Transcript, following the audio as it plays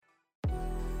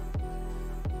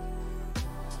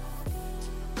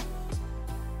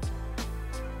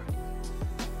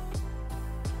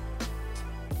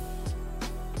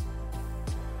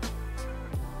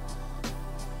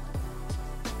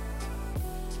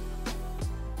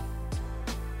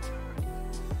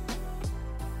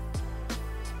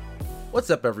What's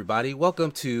up, everybody?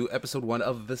 Welcome to episode 1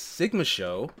 of The Sigma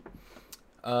Show.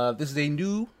 This is a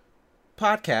new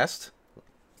podcast.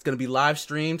 It's going to be live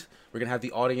streamed. We're going to have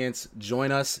the audience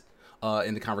join us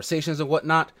in the conversations and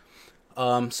whatnot.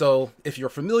 So if you're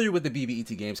familiar with the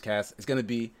BBET Gamescast, it's going to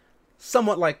be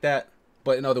somewhat like that,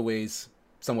 but in other ways,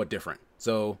 somewhat different.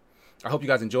 So I hope you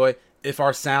guys enjoy. If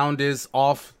our sound is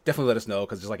off, definitely let us know,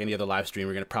 because just like any other live stream,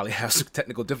 we're going to probably have some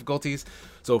technical difficulties.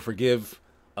 So forgive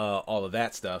all of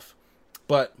that stuff.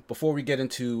 But before we get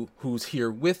into who's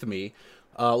here with me,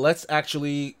 let's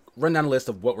actually run down a list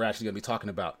of what we're actually going to be talking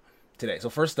about today. So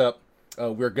first up,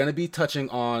 we're going to be touching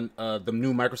on the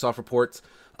new Microsoft reports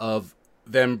of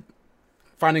them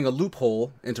finding a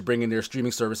loophole into bringing their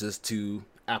streaming services to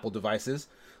Apple devices.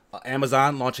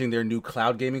 Amazon launching their new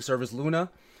cloud gaming service, Luna.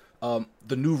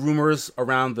 The new rumors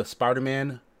around the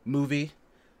Spider-Man movie.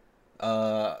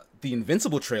 The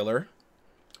Invincible trailer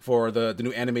for the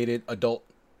new animated adult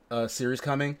series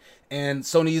coming, and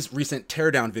Sony's recent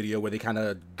teardown video where they kind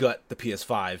of gut the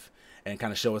PS5 and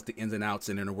kind of show us the ins and outs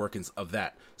and inner workings of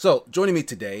that. So joining me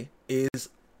today is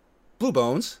Blue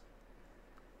Bones.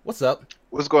 What's up?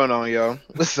 What's going on, y'all?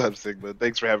 What's up, Sigma?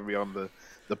 Thanks for having me on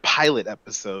the pilot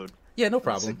episode. Yeah, no of the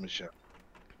problem. Sigma Show.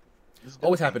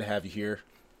 Always happy to have you here.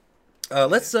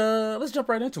 Let's jump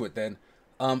right into it then.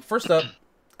 First up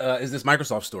is this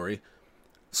Microsoft story.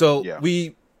 So Yeah.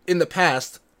 we in the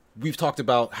past we've talked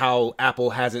about how Apple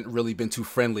hasn't really been too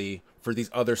friendly for these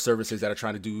other services that are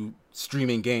trying to do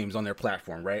streaming games on their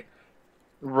platform, right?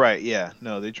 Right, yeah.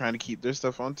 No, they're trying to keep their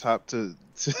stuff on top to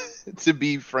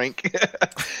be frank.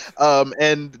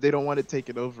 And they don't want it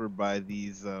taken over by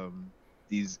these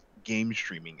game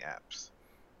streaming apps.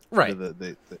 Right.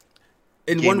 The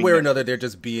In one gaming way or net- another, they're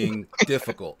just being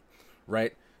difficult,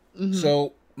 right? Mhm.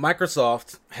 So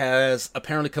Microsoft has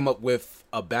apparently come up with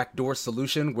a backdoor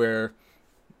solution where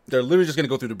they're literally just going to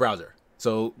go through the browser.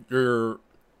 So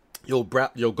you'll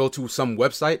go to some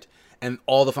website, and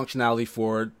all the functionality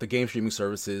for the game streaming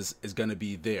services is going to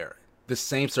be there. The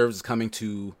same service is coming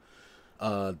to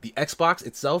the Xbox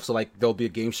itself. So like there'll be a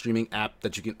game streaming app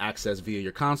that you can access via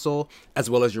your console as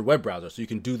well as your web browser. So you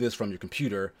can do this from your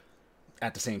computer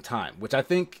at the same time, which I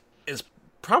think is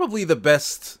probably the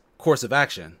best course of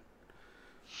action.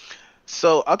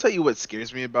 So I'll tell you what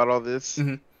scares me about all this.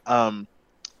 Mhm.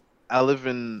 I live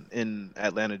in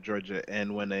Atlanta, Georgia,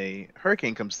 and when a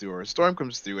hurricane comes through or a storm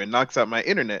comes through and knocks out my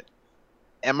internet,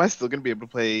 am I still gonna be able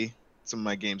to play some of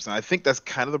my games? And I think that's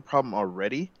kind of the problem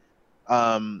already.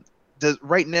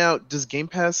 Does Game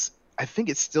Pass? I think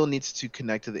it still needs to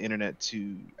connect to the internet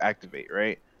to activate,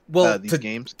 right? Well, These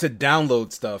games to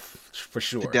download stuff for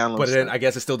sure, download but then stuff. I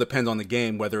guess it still depends on the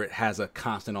game whether it has a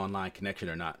constant online connection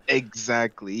or not.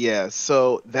 Exactly, yeah.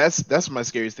 So that's my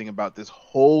scariest thing about this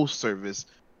whole service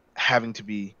having to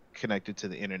be connected to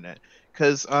the internet,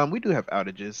 because we do have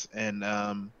outages, and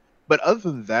but other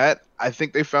than that, I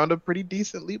think they found a pretty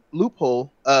decent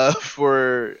loophole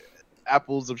for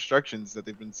Apple's obstructions that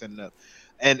they've been sending up,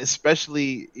 and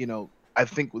especially I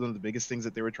think one of the biggest things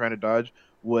that they were trying to dodge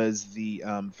was the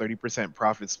 30%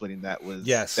 profit splitting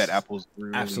Yes, that Apple's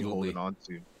really absolutely. holding on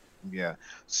to. Yeah.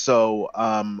 So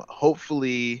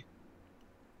hopefully,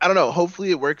 I don't know.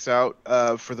 Hopefully, it works out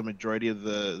for the majority of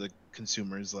the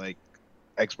consumers. Like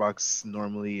Xbox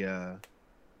normally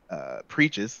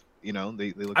preaches. They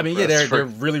look I mean, yeah, for us they're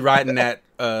really riding that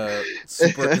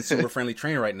super consumer friendly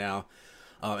train right now,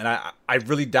 and I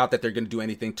really doubt that they're going to do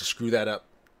anything to screw that up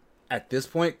at this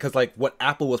point, because like what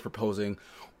Apple was proposing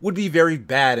would be very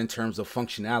bad in terms of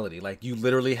functionality. Like you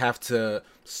literally have to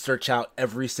search out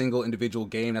every single individual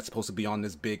game that's supposed to be on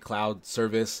this big cloud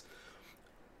service,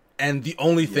 and the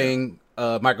only thing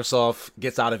Microsoft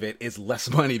gets out of it is less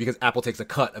money because Apple takes a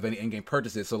cut of any in-game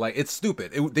purchases. So like it's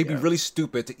stupid. They'd be really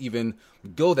stupid to even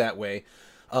go that way.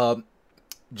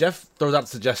 Jeff throws out the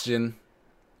suggestion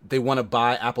they want to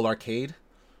buy Apple Arcade.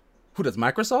 Who does,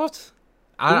 Microsoft?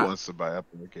 Who wants to buy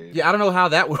Apple Arcade? Yeah, I don't know how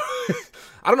that would.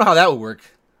 I don't know how that would work.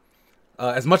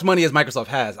 As much money as Microsoft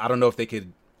has, I don't know if they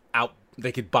could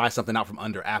buy something out from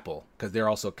under Apple, because they're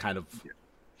also kind of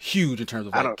huge in terms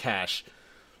of like cash.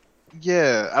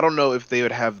 Yeah, I don't know if they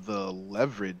would have the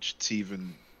leverage to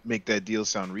even make that deal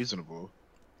sound reasonable.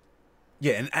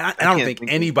 Yeah, and I don't think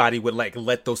anybody would like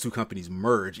let those two companies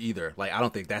merge either. Like I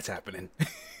don't think that's happening.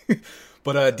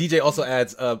 But DJ also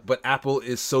adds, but Apple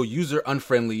is so user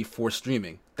unfriendly for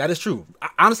streaming. That is true.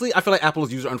 Honestly, I feel like Apple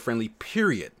is user unfriendly,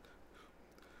 period.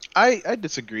 I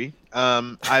disagree.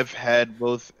 I've had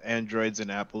both Androids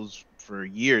and Apples for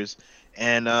years,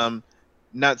 and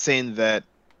not saying that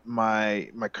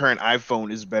my current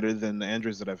iPhone is better than the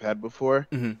Androids that I've had before,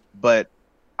 Mhm. but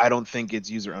I don't think it's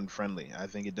user unfriendly. I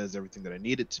think it does everything that I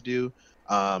need it to do.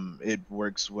 It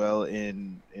works well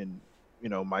in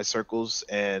my circles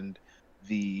and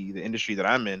the industry that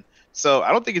I'm in. So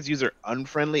I don't think it's user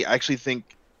unfriendly. I actually think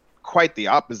quite the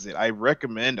opposite. I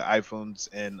recommend iPhones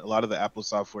and a lot of the Apple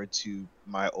software to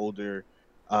my older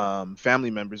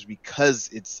family members because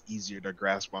it's easier to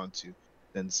grasp onto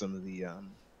than some of the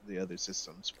other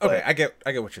systems. Okay, But I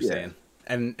get what you're yeah, saying.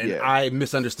 And yeah, I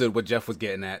misunderstood what Jeff was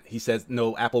getting at. He says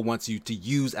no, Apple wants you to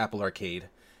use Apple Arcade,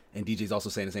 and DJ's also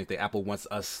saying the same thing. Apple wants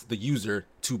us, the user,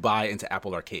 to buy into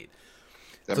Apple Arcade.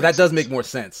 that So makes that does sense. make more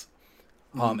sense.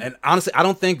 And honestly, I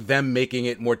don't think them making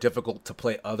it more difficult to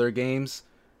play other games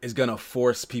is gonna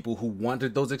force people who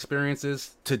wanted those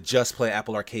experiences to just play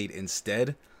Apple Arcade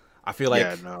instead. I feel like,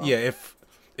 Yeah, no. yeah,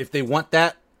 if they want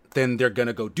that, then they're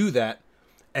gonna go do that,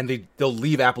 and they'll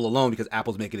leave Apple alone because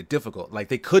Apple's making it difficult. Like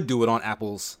they could do it on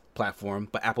Apple's platform,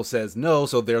 but Apple says no,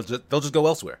 so they'll just go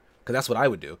elsewhere. Because that's what I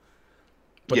would do.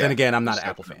 But then Yeah, again, I'm not most an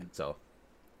Apple fan, so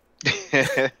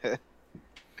definitely.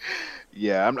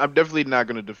 Yeah, I'm definitely not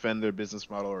going to defend their business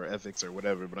model or ethics or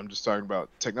whatever, but I'm just talking about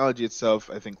technology itself.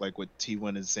 I think like what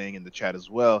T1 is saying in the chat as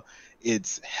well,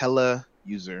 it's hella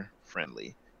user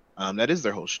friendly. That is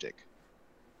their whole shtick.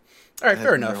 all right, That has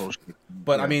fair been their enough. whole shtick.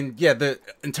 But I Yeah. mean, yeah,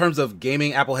 in terms of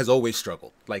gaming, Apple has always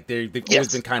struggled. Like they've always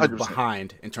Yes, been kind of 100%.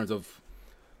 behind in terms of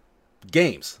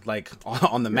games, like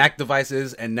on the Yeah. Mac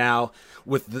devices, and now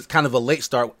with this kind of a late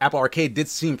start, Apple Arcade did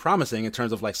seem promising in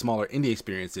terms of like smaller indie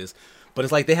experiences, but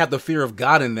it's like they have the fear of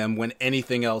God in them when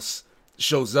anything else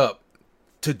shows up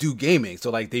to do gaming. So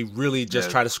like they really just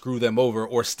Yeah. try to screw them over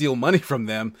or steal money from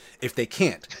them if they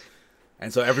can't.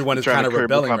 And so everyone is Trying kind to of curb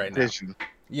the rebelling right now. competition.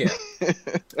 Yeah.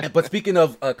 But speaking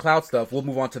of cloud stuff, we'll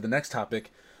move on to the next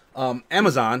topic.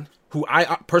 Amazon, who I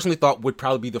personally thought would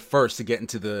probably be the first to get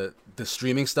into the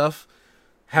streaming stuff,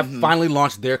 have finally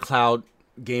launched their cloud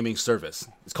gaming service.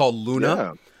 It's called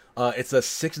Luna. Yeah. It's a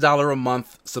 $6 a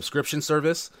month subscription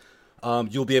service.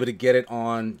 You'll be able to get it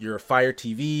on your Fire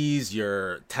TVs,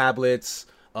 your tablets.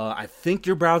 I think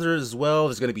your browser as well.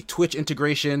 There's going to be Twitch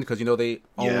integration because they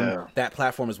own Yeah. that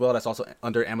platform as well. That's also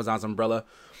under Amazon's umbrella.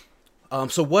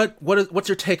 So what's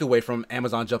your takeaway from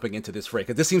Amazon jumping into this fray?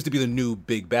 Because this seems to be the new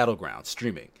big battleground,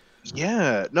 streaming.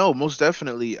 Yeah, no, most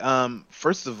definitely.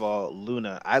 First of all,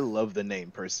 Luna, I love the name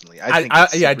personally. I think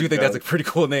it's I super do think that's a dope. pretty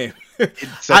cool name.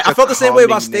 It's such I a felt the same way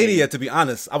about calming Stadia, name. to be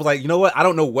honest. I was like, you know what? I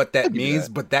don't know what that Could be means,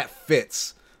 that. but that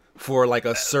fits for like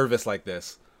a service like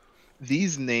this.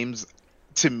 These names,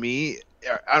 to me,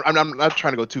 I'm not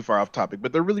trying to go too far off topic,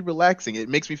 but they're really relaxing. It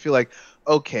makes me feel like,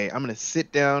 okay, I'm gonna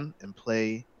sit down and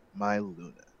play my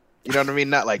Luna. You know what I mean?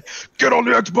 Not like get on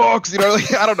the Xbox. You know,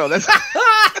 like, I don't know. That's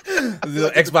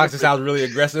The Xbox just sounds really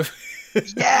aggressive.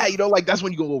 yeah. Like that's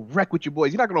when you go wreck with your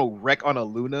boys. You're not gonna wreck on a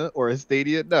Luna or a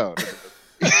Stadia. No.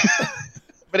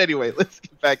 But anyway, let's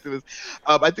get back to this.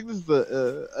 I think this is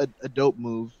a dope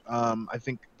move. I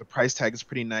think the price tag is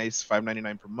pretty nice,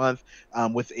 $5.99 per month.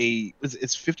 With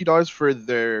it's $50 for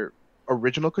their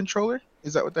original controller.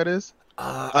 Is that what that is?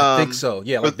 I think so.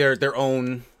 Yeah, like but- their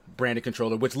own branded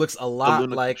controller, which looks a The lot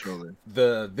Luna like controller.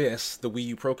 the Wii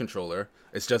U Pro controller.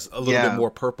 It's just a little Yeah. bit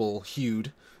more purple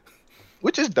hued.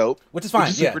 Which is dope. Which is fine.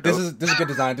 is Yeah, super this dope. is good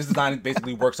design. This design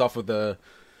basically works off of the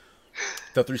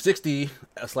 360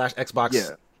 slash Xbox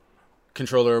Yeah.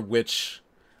 controller, which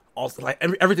also like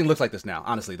everything looks like this now.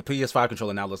 Honestly, the PS5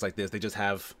 controller now looks like this. They just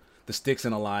have the sticks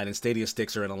in a line, and Stadia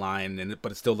sticks are in a line,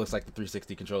 but it still looks like the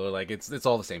 360 controller. Like it's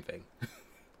all the same thing.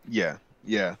 Yeah,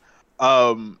 yeah.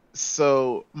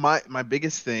 So my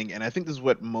biggest thing, and I think this is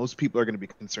what most people are going to be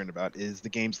concerned about, is the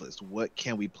games list. What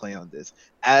can we play on this?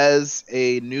 As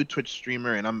a new Twitch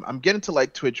streamer, and I'm getting to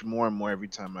like Twitch more and more every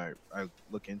time I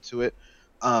look into it.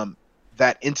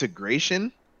 That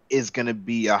integration is going to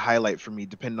be a highlight for me,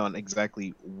 depending on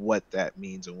exactly what that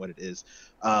means and what it is.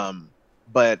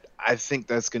 But I think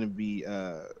that's going to be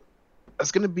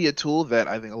a tool that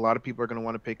I think a lot of people are going to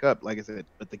want to pick up. Like I said,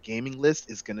 but the gaming list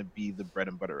is going to be the bread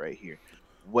and butter right here.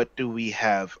 What do we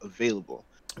have available?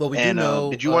 Well, we And do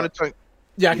know. did you want to talk?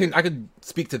 Yeah, I could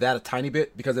speak to that a tiny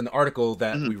bit because in the article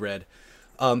that we read,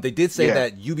 they did say Yeah.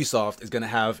 that Ubisoft is going to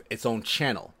have its own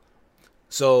channel.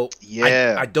 So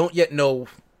Yeah. I don't yet know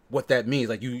what that means.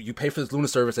 Like you pay for this Luna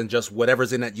service and just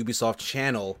whatever's in that Ubisoft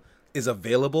channel is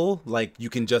available. Like you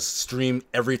can just stream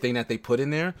everything that they put in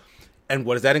there. And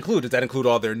what does that include? Does that include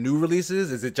all their new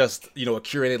releases? Is it just, a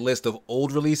curated list of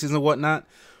old releases and whatnot?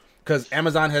 Because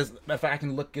Amazon has, if I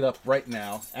can look it up right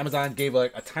now, Amazon gave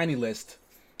like a tiny list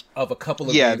of a couple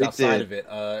of Yeah, games they outside did. of it.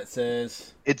 It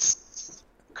says It's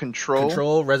Control.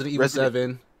 Control, Resident Evil Resident-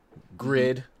 7,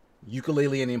 Grid,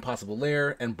 Yooka-Laylee and the Impossible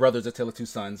Lair, and Brothers: A Tale of Two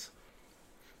Sons.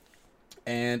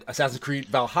 and Assassin's Creed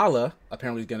Valhalla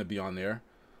apparently is going to be on there,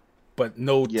 but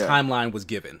no Yeah. timeline was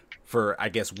given for, I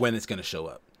guess, when it's going to show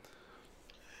up.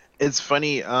 It's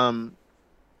funny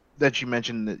that you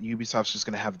mentioned that Ubisoft's just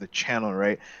gonna have the channel,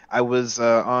 right? I was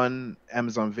on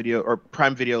Amazon Video or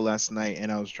Prime Video last night,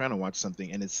 and I was trying to watch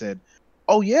something, and it said,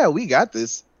 "Oh yeah, we got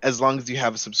this as long as you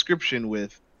have a subscription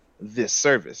with this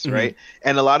service," Mhm. right?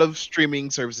 And a lot of streaming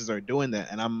services are doing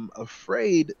that, and I'm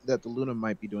afraid that the Luna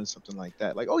might be doing something like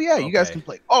that. Like, "Oh yeah, you guys Okay. can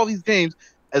play all these games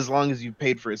as long as you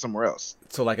paid for it somewhere else."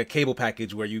 So like a cable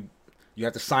package where you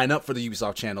have to sign up for the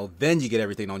Ubisoft channel, then you get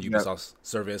everything on Yep. Ubisoft's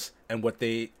service. And what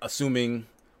they assuming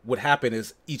would happen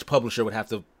is each publisher would have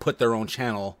to put their own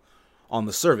channel on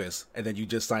the service, and then you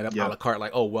just sign up a Yep. la carte.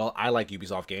 Like, oh well, I like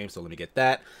Ubisoft games, so let me get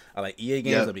that. I like EA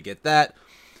games, Yep. let me get that.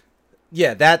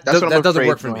 Yeah, that That's what I'm doesn't afraid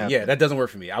work for will me. happen. Yeah, that doesn't work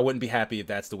for me. I wouldn't be happy if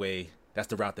that's the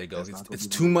route they go. That's It's, not the it's way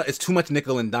too much. It's too much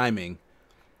nickel and diming.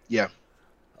 Yeah.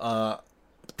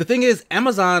 The thing is,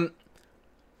 Amazon,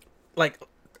 like,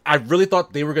 I really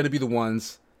thought they were going to be the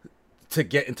ones to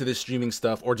get into this streaming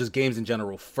stuff or just games in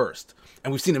general first.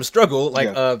 And we've seen them struggle,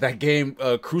 like Yeah. that game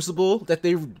Crucible that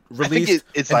they I think released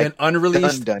it's and like then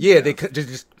unreleased. done yeah, now. they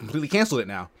just completely canceled it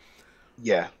now.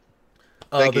 Yeah.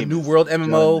 That The game New is World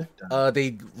MMO done.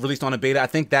 they released on a beta. I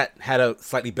think that had a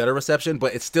slightly better reception,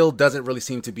 but it still doesn't really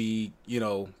seem to be,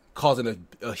 causing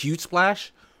a huge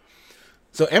splash.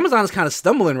 So Amazon is kind of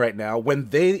stumbling right now when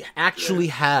they actually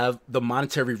have the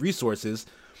monetary resources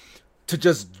to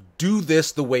just do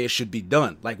this the way it should be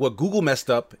done. Like what Google messed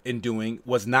up in doing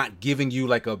was not giving you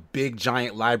like a big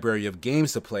giant library of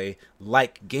games to play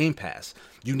like Game Pass.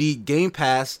 You need Game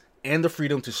Pass and the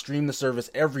freedom to stream the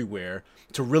service everywhere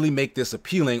to really make this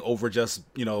appealing over just,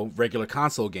 regular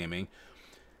console gaming.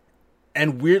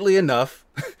 And weirdly enough,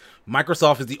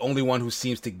 Microsoft is the only one who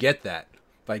seems to get that.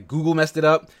 Like Google messed it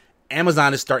up.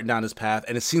 Amazon is starting down this path,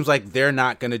 and it seems like they're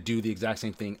not going to do the exact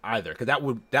same thing either. Because that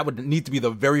would need to be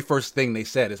the very first thing they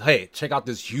said is, "Hey, check out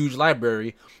this huge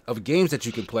library of games that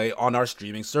you can play on our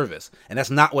streaming service," and that's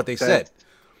not what they said.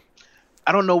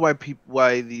 I don't know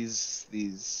why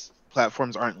these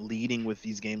platforms aren't leading with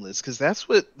these game lists, because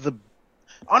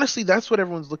honestly that's what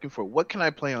everyone's looking for. What can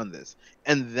I play on this?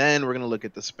 And then we're gonna look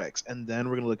at the specs, and then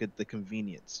we're gonna look at the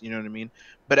convenience. You know what I mean?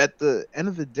 But at the end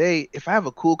of the day, if I have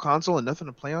a cool console and nothing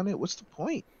to play on it, what's the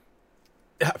point?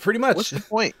 Pretty much. What's the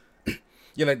point?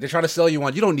 Like they're trying to sell you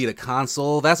on, you don't need a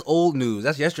console. That's old news.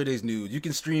 That's yesterday's news. You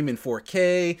can stream in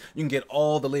 4K. You can get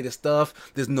all the latest stuff.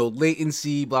 There's no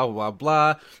latency, blah, blah, blah,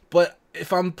 blah. But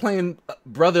if I'm playing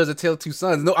Brothers: A Tale of Two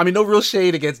Sons, no real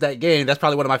shade against that game. That's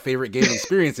probably one of my favorite gaming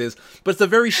experiences. But it's a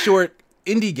very short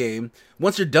indie game.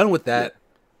 Once you're done with that,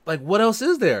 like what else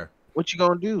is there? What you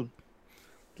gonna do?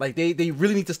 Like they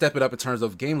really need to step it up in terms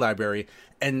of game library.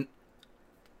 And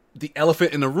the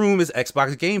elephant in the room is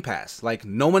Xbox Game Pass. Like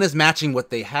no one is matching what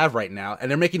they have right now,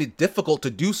 and they're making it difficult to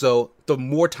do so the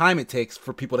more time it takes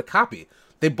for people to copy.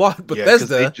 They bought Bethesda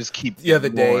they just keep the other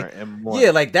day. and more.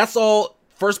 Yeah, like that's all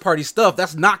first party stuff.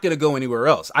 That's not going to go anywhere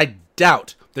else. I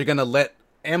doubt they're going to let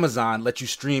Amazon let you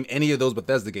stream any of those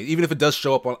Bethesda games, even if it does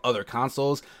show up on other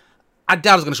consoles. I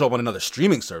doubt it's going to show up on another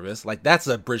streaming service. Like that's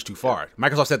a bridge too far.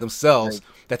 Microsoft said themselves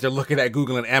that they're looking at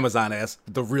Google and Amazon as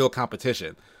the real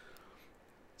competition.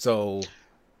 So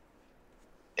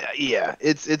yeah,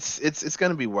 it's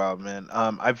gonna be wild, man.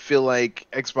 I feel like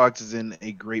Xbox is in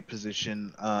a great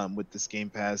position with this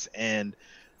Game Pass, and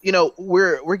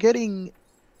we're getting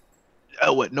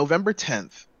November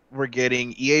 10th we're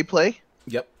getting EA Play.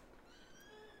 Yep.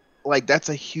 Like that's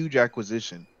a huge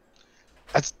acquisition.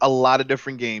 That's a lot of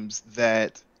different games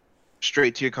that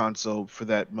straight to your console for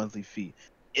that monthly fee.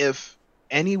 If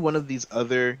any one of these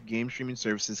other game streaming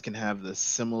services can have the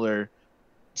similar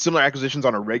acquisitions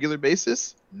on a regular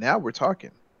basis, now we're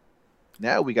talking.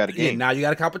 Now we got a game. Yeah, now you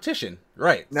got a competition,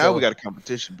 right? Now we got a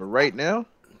competition, but right now,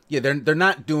 yeah, they're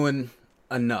not doing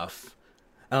enough.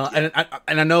 And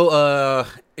I know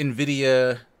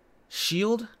Nvidia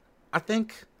Shield, I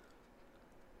think.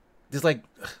 There's like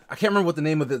I can't remember what the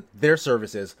name of their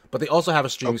service is, but they also have a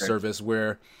streaming service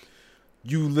where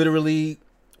you literally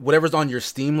whatever's on your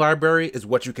Steam library is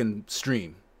what you can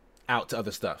stream out to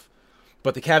other stuff.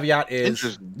 But the caveat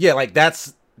is, yeah, like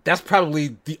that's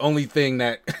probably the only thing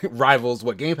that rivals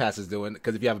what Game Pass is doing.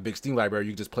 Because if you have a big Steam library,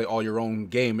 you can just play all your own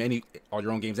games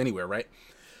anywhere, right?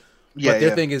 Yeah. But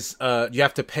their thing is, you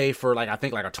have to pay for I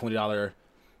think a $20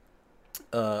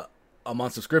 a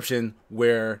month subscription.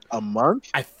 Where a month?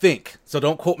 I think so.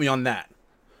 Don't quote me on that.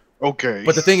 Okay.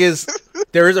 But the thing is,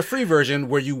 there is a free version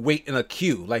where you wait in a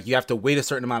queue. Like you have to wait a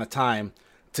certain amount of time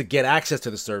to get access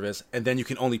to the service, and then you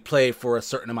can only play for a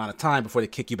certain amount of time before they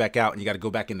kick you back out, and you got to go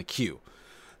back in the queue.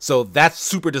 So that's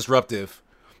super disruptive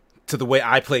to the way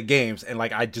I play games, and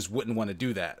like I just wouldn't want to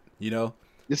do that, you know?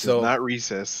 This is So not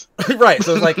Recess. right.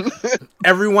 So it's like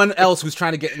everyone else who's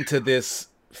trying to get into this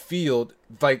field,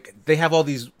 like they have all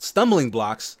these stumbling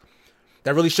blocks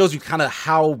that really shows you kind of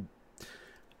how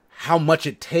much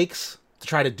it takes to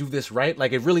try to do this right.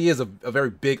 Like it really is a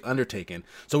very big undertaking.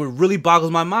 So it really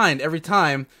boggles my mind every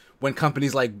time when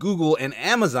companies like Google and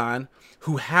Amazon,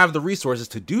 who have the resources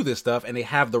to do this stuff and they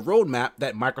have the roadmap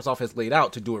that Microsoft has laid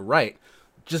out to do it right,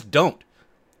 just don't.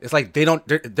 It's like they're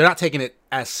not taking it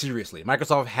as seriously.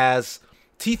 Microsoft has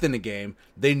teeth in the game.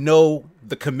 They know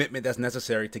the commitment that's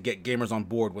necessary to get gamers on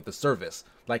board with the service.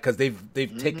 Like, because they've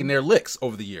taken their licks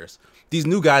over the years. These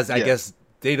new guys, I guess,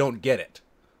 they don't get it.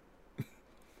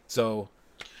 So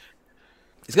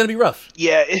it's gonna be rough.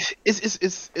 Yeah,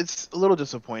 it's a little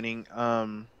disappointing.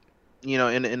 You know,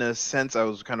 in a sense, I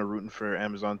was kind of rooting for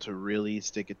Amazon to really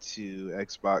stick it to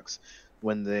Xbox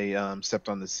when they stepped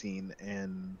on the scene,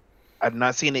 and I've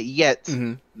not seen it yet.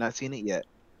 Not seen it yet,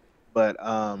 but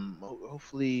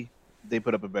hopefully they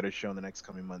put up a better show in the next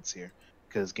coming months here,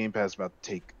 because Game Pass is about to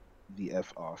take the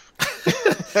F off.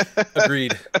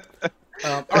 Agreed.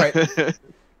 All right.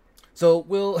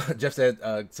 So Jeff said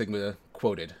Sigma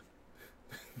quoted.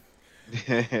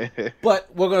 But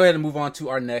we'll go ahead and move on to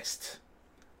our next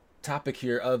topic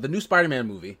here. The new Spider-Man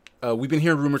movie. We've been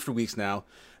hearing rumors for weeks now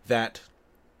that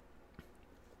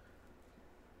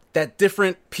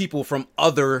different people from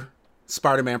other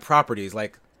Spider-Man properties,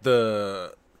 like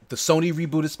the Sony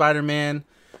rebooted Spider-Man,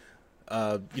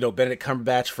 Benedict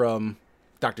Cumberbatch from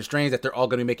Doctor Strange, that they're all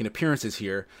going to be making appearances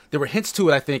here. There were hints to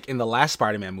it, I think, in the last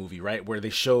Spider-Man movie, right, where they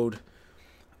showed,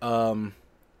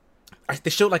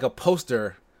 like a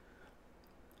poster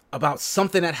about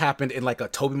something that happened in like a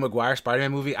Tobey Maguire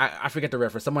Spider-Man movie. I forget the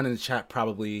reference. Someone in the chat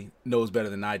probably knows better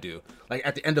than I do. Like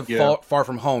at the end of Far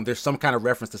From Home, there's some kind of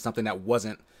reference to something that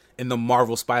wasn't in the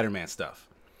Marvel Spider-Man stuff.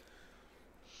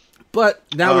 But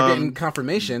now we're getting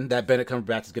confirmation that Benedict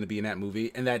Cumberbatch is going to be in that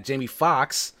movie, and that Jamie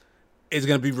Foxx is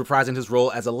going to be reprising his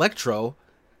role as Electro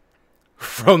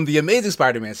from the Amazing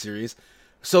Spider-Man series.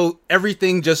 So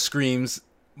everything just screams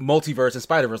multiverse and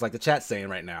Spider-Verse, like the chat's saying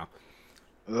right now.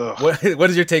 What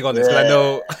is your take on this? 'Cause I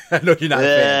know you're not a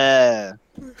fan.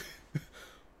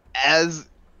 As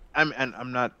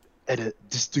I'm not a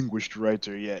distinguished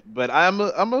writer yet, but I'm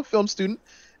a film student,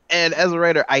 and as a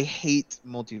writer, I hate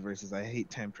multiverses. I hate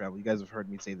time travel. You guys have heard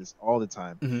me say this all the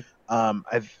time.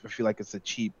 I feel like it's a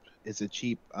cheap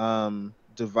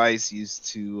device used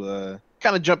to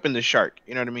kind of jump in the shark.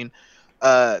 You know what I mean?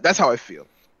 That's how I feel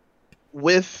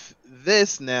with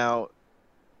this now.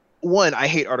 One, I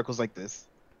hate articles like this.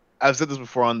 I've said this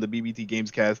before on the BBT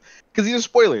Games cast, because these are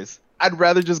spoilers. I'd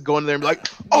rather just go in there and be like,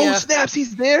 oh, snaps,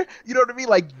 he's there. You know what I mean?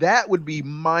 Like, that would be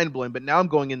mind-blowing. But now I'm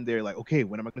going in there like, okay,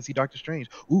 when am I going to see Doctor Strange?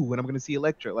 Ooh, when am I going to see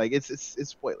Electro? Like, it's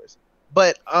spoilers.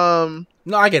 But, no,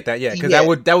 I get that, yeah. Because that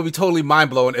would be totally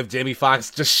mind-blowing if Jamie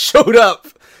Foxx just showed up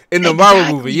in the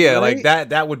Marvel movie. Yeah, right? Like,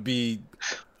 that would be...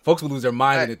 Folks would lose their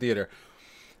mind in the theater.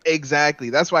 Exactly.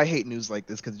 That's why I hate news like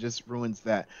this, because it just ruins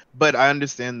that. But I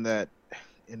understand that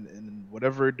in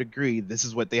whatever degree, this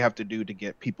is what they have to do to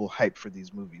get people hyped for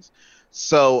these movies.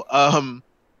 So,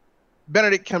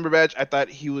 Benedict Cumberbatch, I thought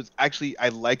I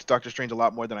liked Doctor Strange a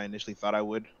lot more than I initially thought I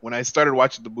would. When I started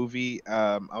watching the movie,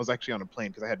 I was actually on a plane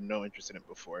because I had no interest in it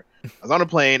before. I was on a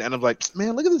plane and I'm like,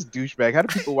 man, look at this douchebag. How do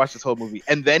people watch this whole movie?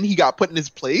 And then he got put in his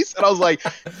place and I was like,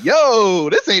 yo,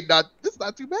 this is not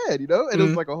too bad, you know? And it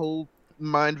was like a whole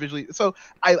mind visually. So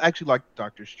I actually liked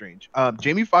Doctor Strange.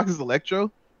 Jamie Foxx's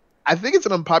Electro, I think it's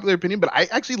an unpopular opinion, but I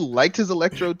actually liked his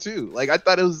Electro too. Like, I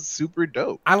thought it was super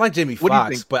dope. I like Jamie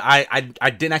Foxx, but I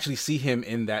didn't actually see him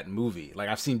in that movie. Like,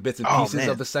 I've seen bits and pieces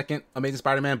of the second Amazing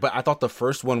Spider-Man, but I thought the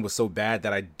first one was so bad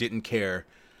that I didn't care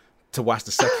to watch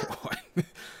the second one.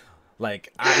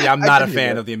 Like, I'm not a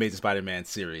fan of the Amazing Spider-Man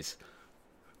series.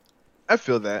 I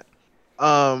feel that.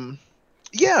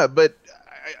 Yeah, but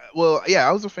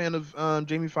I was a fan of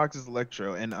Jamie Foxx's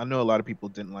Electro, and I know a lot of people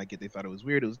didn't like it. They thought it was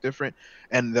weird, it was different,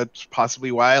 and that's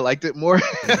possibly why I liked it more.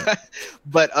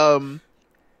 But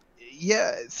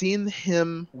seeing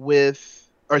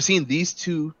these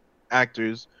two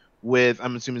actors with,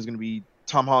 I'm assuming it's going to be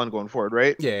Tom Holland going forward,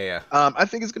 right? Yeah. I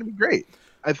think it's going to be great.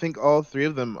 I think all three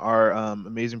of them are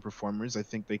amazing performers. I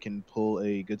think they can pull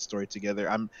a good story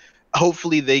together.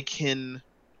 Hopefully they can,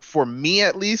 for me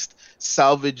at least,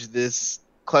 salvage this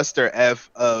cluster F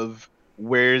of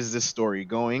where's this story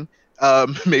going.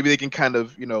 Maybe they can kind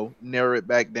of, narrow it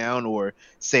back down or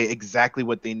say exactly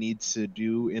what they need to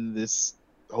do in this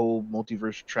whole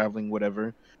multiverse traveling,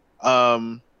 whatever.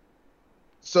 So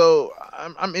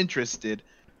I'm interested.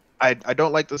 I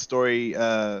don't like the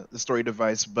story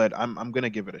device, but I'm gonna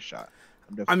give it a shot.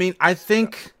 I'm I definitely mean, I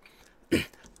think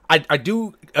I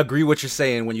do agree what you're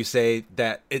saying when you say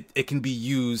that it can be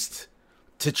used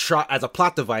to try as a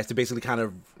plot device to basically kind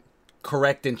of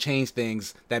correct and change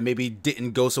things that maybe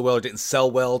didn't go so well or didn't sell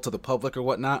well to the public or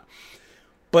whatnot.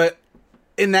 But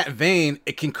in that vein,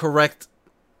 it can correct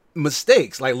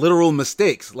mistakes, like literal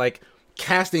mistakes, like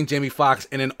casting Jamie Foxx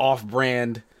in an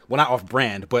off-brand, well, not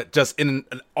off-brand, but just in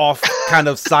an off kind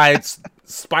of side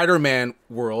Spider-Man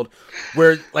world,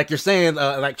 where, like you're saying,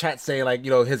 like chat saying, like, you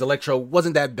know, his Electro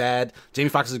wasn't that bad. Jamie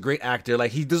Foxx is a great actor.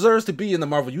 Like, he deserves to be in the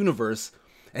Marvel Universe,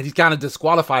 and he's kind of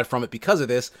disqualified from it because of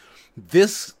this.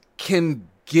 This can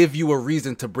give you a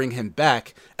reason to bring him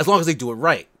back as long as they do it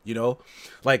right, you know?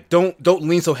 Like, don't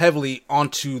lean so heavily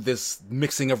onto this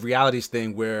mixing of realities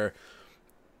thing where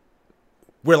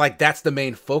like that's the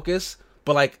main focus,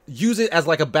 but like use it as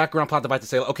like a background plot device to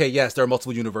say, okay, yes, there are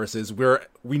multiple universes.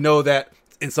 We know that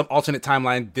in some alternate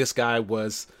timeline this guy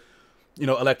was, you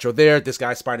know, Electro there, this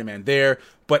guy Spider-Man there,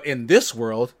 but in this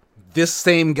world, this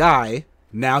same guy,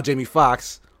 now Jamie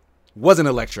Foxx, was an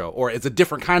Electro, or it's a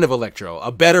different kind of Electro,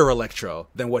 a better Electro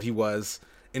than what he was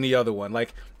in the other one.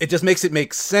 Like, it just makes it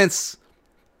make sense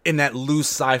in that loose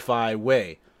sci-fi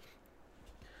way.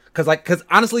 Cause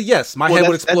honestly, yes, my head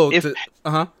would explode.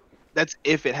 That's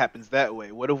if it happens that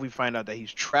way. What if we find out that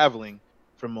he's traveling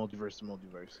from multiverse to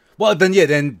multiverse? Well, then yeah,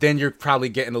 then you're probably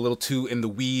getting a little too in the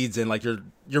weeds, and like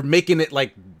you're making it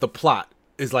like the plot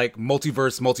is like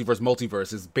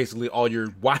multiverse is basically all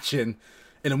you're watching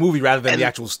in a movie rather than the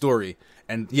actual story.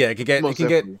 And yeah, it can get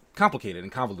complicated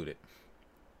and convoluted.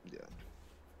 Yeah.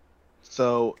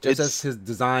 So just as his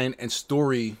design and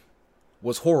story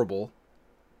was horrible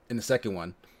in the second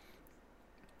one,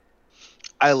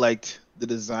 I liked the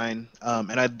design,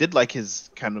 and I did like his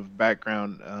kind of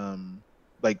background,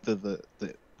 like the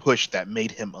push that made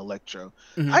him Electro.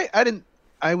 Mm-hmm.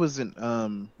 I wasn't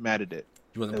mad at it.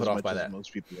 You wasn't put off by that.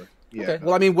 Most people were. Yeah. Okay.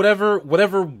 Well, I mean, whatever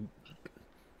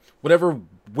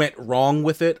went wrong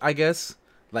with it, I guess,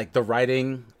 like the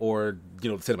writing or, you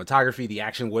know, the cinematography, the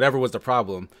action, whatever was the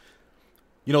problem.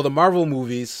 You know, the Marvel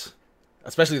movies,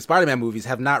 especially the Spider-Man movies,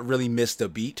 have not really missed a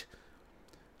beat.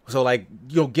 So, like,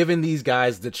 you know, giving these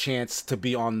guys the chance to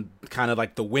be on kind of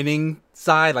like the winning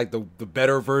side, like the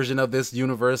better version of this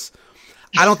universe,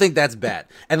 I don't think that's bad.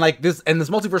 And like this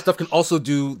multiverse stuff can also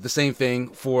do the same thing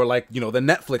for, like, you know, the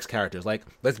Netflix characters. Like,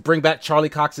 let's bring back Charlie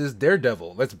Cox's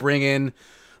Daredevil. Let's bring in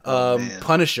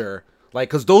Punisher. Like,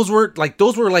 because those were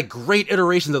great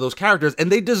iterations of those characters,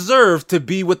 and they deserve to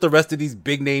be with the rest of these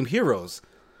big name heroes.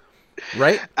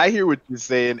 Right? I hear what you're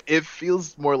saying. It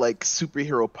feels more like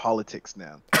superhero politics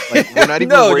now. Like, we're not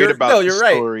even worried about the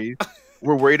story. Right.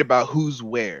 We're worried about who's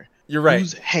where. You're right.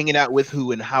 Who's hanging out with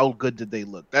who and how good did they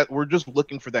look. That we're just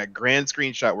looking for that grand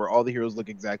screenshot where all the heroes look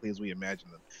exactly as we imagine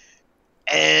them.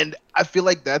 And I feel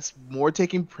like that's more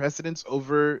taking precedence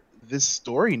over this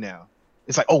story now.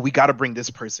 It's like, oh, we got to bring this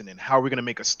person in. How are we going to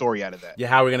make a story out of that? Yeah,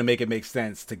 how are we going to make it make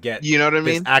sense to get, you know what I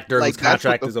mean? This actor like, whose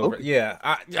contract is over? Yeah,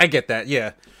 I get that.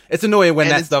 Yeah, it's annoying when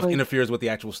that stuff interferes with the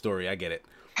actual story. I get it.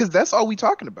 Because that's all we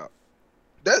talking about.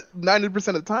 That 90%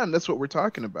 of the time, that's what we're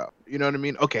talking about. You know what I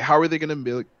mean? Okay, how are they going to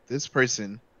make this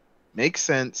person make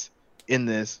sense in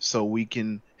this so we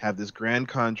can have this grand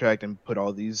contract and put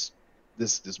all this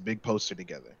big poster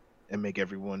together and make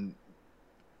everyone,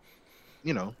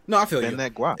 you know, no, I feel you.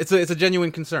 That guap. It's a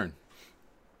genuine concern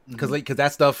because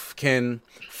that stuff can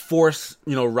force,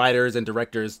 you know, writers and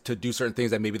directors to do certain things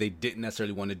that maybe they didn't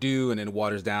necessarily want to do, and then it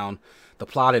waters down the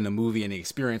plot and the movie and the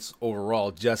experience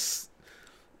overall just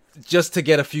to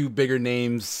get a few bigger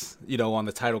names, you know, on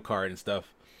the title card and stuff.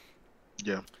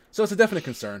 Yeah. So it's a definite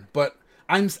concern, but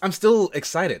I'm still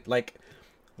excited. Like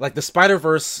the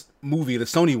Spider-Verse movie, the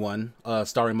Sony one,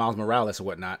 starring Miles Morales and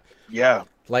whatnot. Yeah.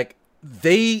 Like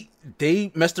they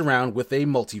messed around with a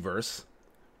multiverse,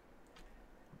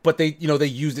 but they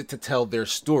used it to tell their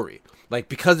story. Like,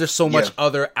 because there's so much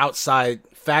other outside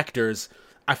factors,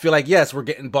 I feel like, yes, we're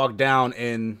getting bogged down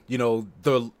in, you know,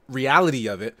 the reality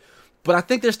of it. But I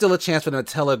think there's still a chance for them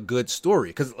to tell a good story.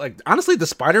 Because, like, honestly, the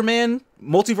Spider-Man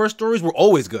multiverse stories were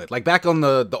always good. Like, back on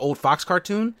the old Fox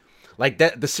cartoon, like,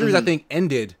 that the series, I think,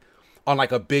 ended on,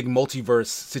 like, a big multiverse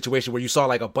situation where you saw,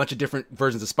 like, a bunch of different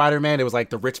versions of Spider-Man. There was,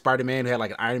 like, the rich Spider-Man who had,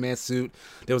 like, an Iron Man suit.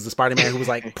 There was the Spider-Man who was,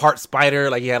 like, part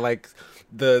spider. Like, he had, like,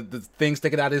 the thing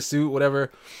sticking out of his suit, whatever.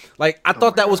 Like, I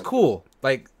thought that was cool.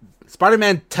 Like,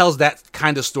 Spider-Man tells that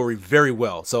kind of story very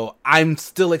well. So I'm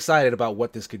still excited about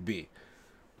what this could be.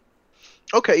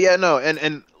 Okay, yeah, no,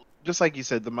 and just like you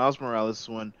said, the Miles Morales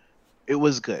one, it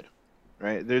was good,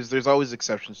 right? There's always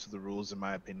exceptions to the rules, in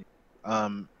my opinion.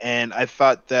 And I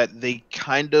thought that they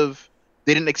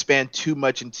didn't expand too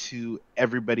much into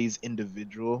everybody's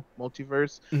individual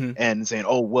multiverse Hmm. and saying,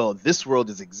 oh well, this world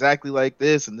is exactly like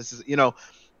this, and this is,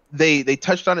 they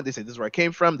touched on it. They said, this is where I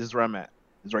came from, this is where I'm at,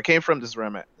 this is where I came from, this is where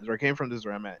I'm at, this is where I came from, this is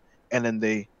where I'm at, and then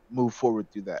they move forward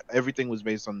through that. Everything was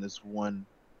based on this one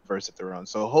verse that they're on.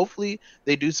 So hopefully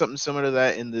they do something similar to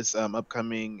that in this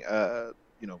upcoming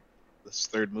this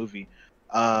third movie.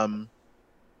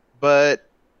 But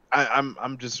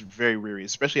I'm just very weary,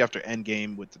 especially after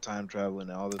Endgame with the time travel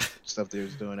and all the stuff they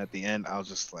was doing at the end. I was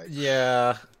just like,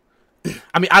 Yeah.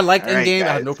 I mean, I liked all right, Endgame.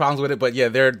 I had no guys. problems with it, but yeah,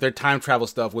 their time travel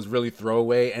stuff was really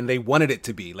throwaway, and they wanted it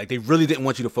to be like they really didn't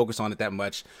want you to focus on it that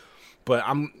much. But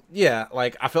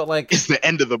like I felt like It's the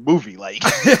end of the movie. Like,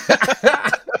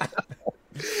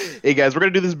 hey guys, we're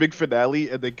gonna do this big finale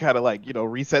and then kind of like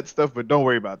reset stuff, but don't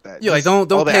worry about that. yeah, like Just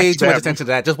don't all the pay action too much happens. attention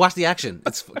to that. Just watch the action.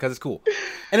 It's because it's cool,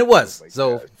 and it was Oh my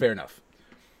so God. fair enough.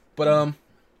 But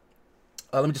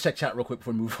let me just check chat real quick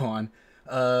before we move on.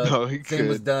 No, he Same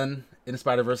was could. done in the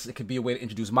Spider-Verse. It could be a way to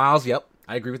introduce Miles. Yep,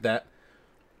 I agree with that.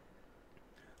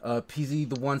 PZ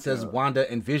the one says Yeah.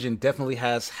 Wanda and Vision definitely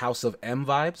has House of M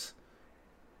vibes.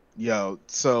 Yo,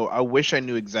 so I wish I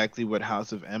knew exactly what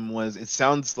House of M was. It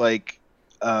sounds like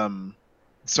some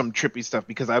trippy stuff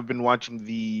because I've been watching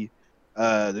the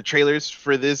trailers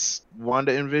for this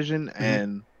Wanda and Vision,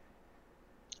 and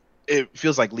it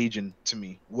feels like Legion to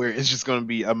me, where it's just going to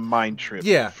be a mind trip.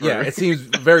 Yeah, for... yeah. It seems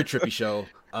very trippy show.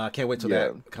 Can't wait till Yeah.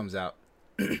 that comes out.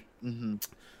 hmm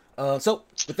So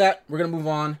with that, we're gonna move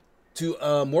on to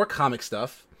more comic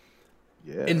stuff.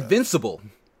 Yeah. Invincible.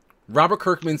 Robert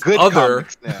Kirkman's Good other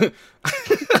comics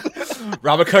now.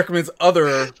 Robert Kirkman's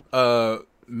other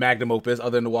magnum opus,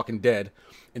 other than The Walking Dead.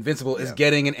 Invincible is Yeah.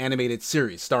 getting an animated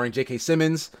series starring J.K.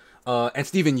 Simmons and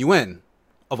Steven Yeun,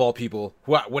 of all people.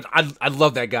 I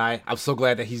love that guy. I'm so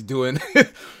glad that he's doing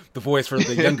the voice for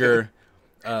the younger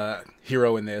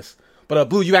hero in this. But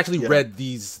Blue, you actually Yeah. read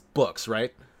these books,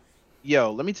 right?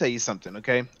 Yo, let me tell you something,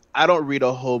 okay? I don't read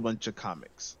a whole bunch of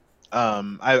comics.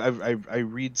 I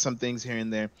read some things here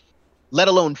and there, let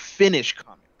alone finish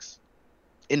comics.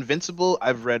 Invincible,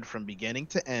 I've read from beginning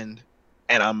to end,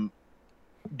 and I'm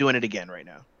doing it again right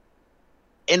now.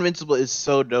 Invincible is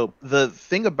so dope. The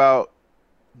thing about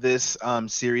this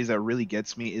series that really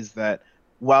gets me is that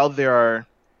while there are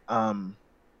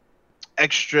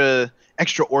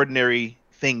extraordinary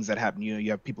things that happen,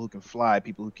 you have people who can fly,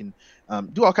 people who can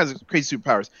do all kinds of crazy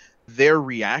superpowers. Their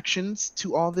reactions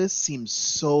to all this seem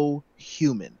so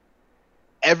human.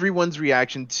 Everyone's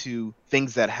reaction to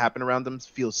things that happen around them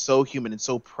feels so human and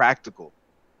so practical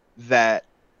that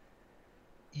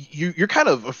you're kind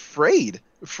of afraid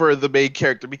for the main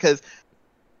character because,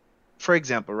 for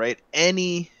example, right,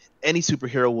 any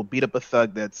superhero will beat up a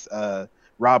thug that's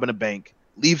robbing a bank,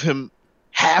 leave him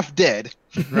half dead,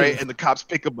 right, and the cops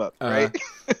pick him up, right.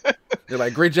 They're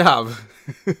like, great job.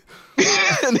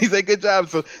 And he's like, good job.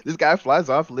 So this guy flies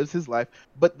off, lives his life,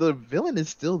 but the villain is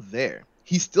still there.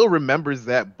 He still remembers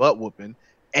that butt whooping,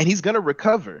 and he's gonna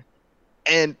recover.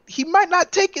 And he might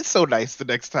not take it so nice the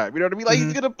next time. You know what I mean? Like,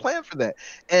 he's gonna plan for that.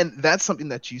 And that's something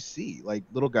that you see. Like,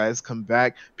 little guys come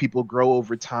back, people grow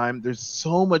over time. There's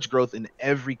so much growth in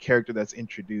every character that's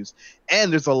introduced.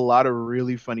 And there's a lot of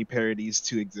really funny parodies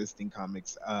to existing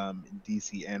comics in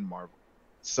DC and Marvel.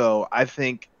 So I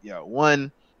think,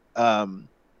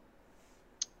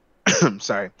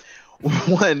 sorry.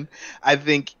 One, I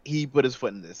think he put his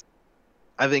foot in this.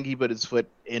 I think he put his foot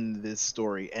in this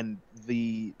story, and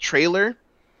the trailer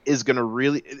is gonna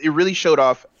really showed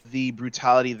off the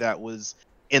brutality that was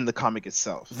in the comic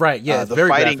itself. Right, yeah, it's The very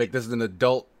fighting, graphic. This is an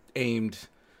adult-aimed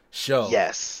show.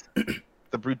 yes.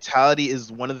 The brutality is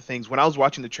one of the things. When I was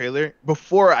watching the trailer,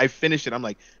 before I finished it, I'm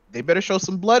like, they better show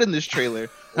some blood in this trailer,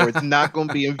 or it's not going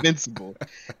to be Invincible.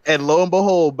 And lo and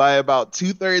behold, by about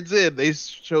 2/3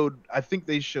 in, I think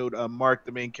they showed Mark,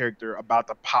 the main character, about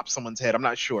to pop someone's head. I'm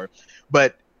not sure,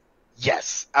 but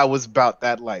yes, I was about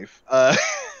that life.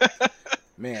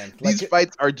 Man, These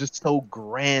fights are just so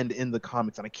grand in the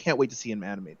comics, and I can't wait to see them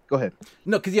animated. Go ahead.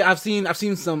 no, because yeah, I've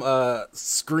seen some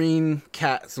screen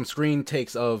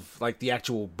takes of like the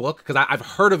actual book because I've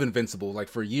heard of Invincible like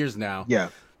for years now. Yeah,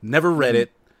 Never read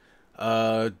it,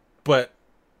 but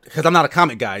because I'm not a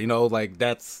comic guy, like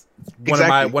that's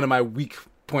Exactly. one of my weak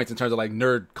points in terms of like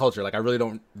nerd culture. Like I really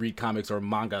don't read comics or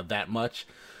manga that much,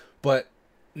 but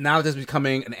now that this is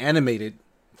becoming an animated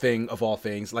thing of all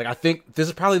things, like I think this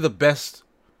is probably the best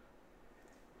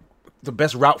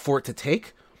route for it to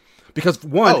take because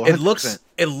one, Oh, it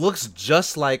 100%. looks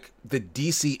just like the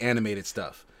DC animated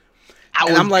stuff. I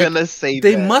And was I'm like, gonna say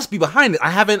they that. must be behind it. I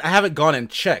haven't gone and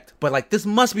checked, but like this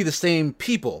must be the same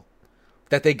people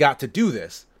that they got to do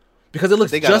this because it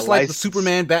looks just like the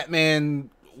Superman,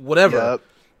 Batman, whatever.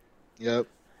 Yep.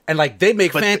 And like they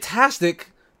make fantastic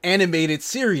animated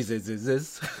series.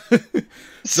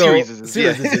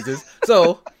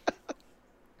 So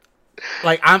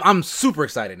like I'm super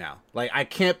excited now. Like I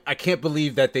can't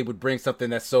believe that they would bring something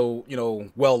that's so, you know,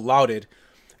 well lauded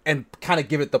and kind of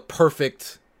give it the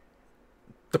perfect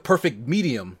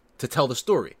medium to tell the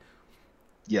story.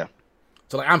 Yeah.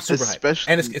 So like I'm super hyped.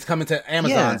 And it's coming to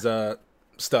Amazon's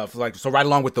stuff. Like so right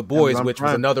along with The Boys, Amazon which Prime.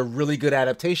 Was another really good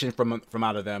adaptation from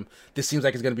out of them. This seems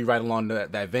like it's going to be right along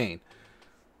that vein.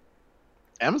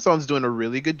 Amazon's doing a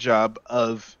really good job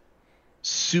of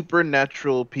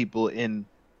supernatural people in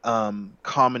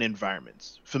common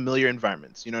environments, familiar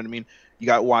environments. You know what I mean? You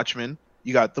got Watchmen,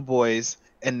 you got The Boys,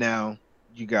 and now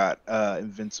you got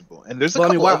Invincible. And there's a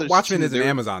couple others. Watchmen isn't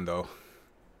Amazon though.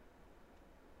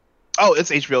 Oh,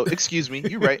 it's HBO. Excuse me.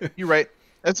 You're right.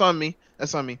 That's on me.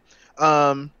 But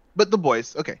The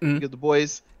Boys. Okay. You get The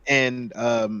Boys and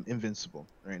Invincible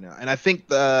right now. And I think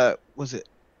there's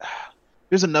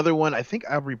another one. I think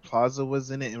Aubrey Plaza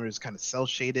was in it and it was kind of cel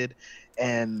shaded.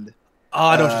 And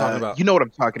I know what you're talking about. You know what I'm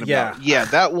talking about. Yeah,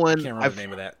 that one. I can't remember the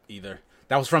name of that either.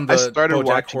 That was from the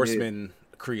BoJack Horseman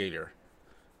creator.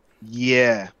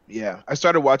 Yeah. I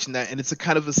started watching that, and it's a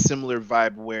kind of a similar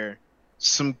vibe where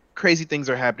some crazy things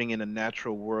are happening in a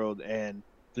natural world, and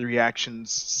the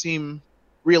reactions seem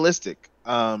realistic.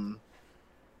 And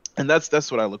that's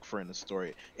what I look for in a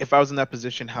story. If I was in that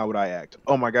position, how would I act?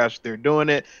 Oh my gosh, they're doing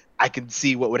it. I can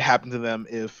see what would happen to them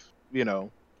if, you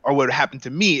know, or what would happen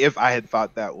to me if I had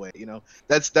thought that way. You know,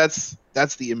 that's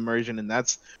the immersion, and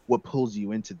that's what pulls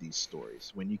you into these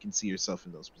stories when you can see yourself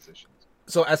in those positions.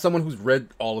 So as someone who's read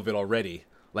all of it already,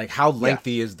 like how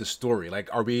lengthy is the story? Like,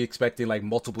 are we expecting like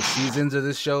multiple seasons of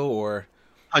this show or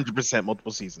 100%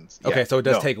 multiple seasons? Okay. Yeah. So it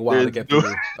does take a while to get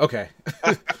through. Okay.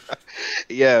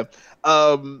 Yeah.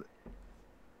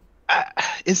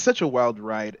 It's such a wild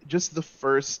ride. Just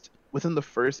within the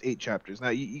first 8 chapters. Now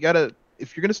you gotta,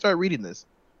 if you're gonna start reading this,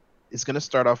 it's gonna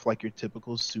start off like your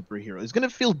typical superhero. It's gonna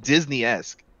feel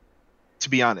Disney-esque, to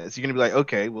be honest. You're gonna be like,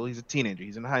 okay, well, he's a teenager,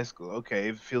 he's in high school. Okay,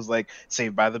 it feels like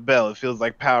Saved by the Bell. It feels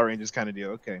like Power Rangers kind of deal.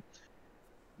 Okay,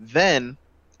 then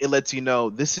it lets you know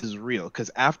this is real,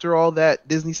 because after all that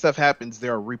Disney stuff happens,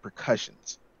 there are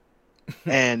repercussions.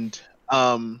 And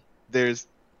there's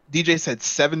DJ said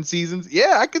 7 seasons.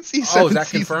 Yeah, I could see 7 seasons. Oh, is that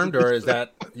confirmed or is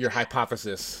that your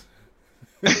hypothesis?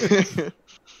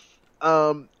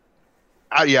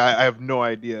 I have no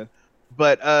idea,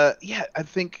 but yeah, I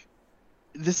think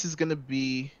this is gonna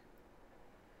be.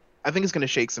 I think it's gonna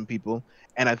shake some people,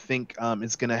 and I think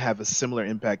it's gonna have a similar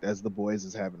impact as The Boys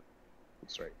is having.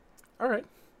 That's right. All right,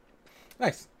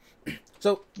 nice.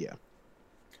 So yeah,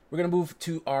 we're gonna move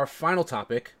to our final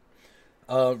topic.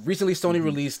 Recently, Sony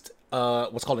released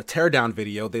what's called a teardown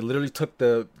video. They literally took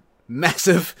the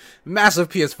massive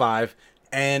PS5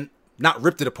 and not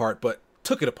ripped it apart, but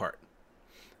took it apart.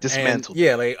 Dismantled. And,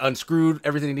 yeah, like unscrewed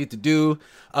everything they need to do.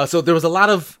 So there was a lot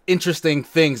of interesting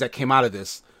things that came out of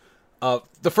this.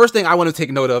 The first thing I want to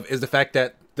take note of is the fact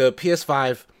that the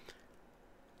PS5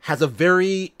 has a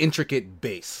very intricate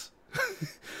base.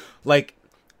 Like,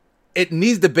 it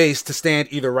needs the base to stand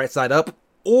either right side up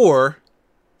or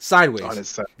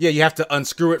sideways. Yeah, you have to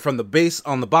unscrew it from the base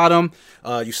on the bottom.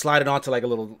 You slide it onto like a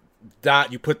little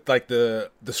dot. You put like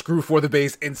the screw for the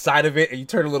base inside of it, and you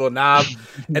turn a little knob,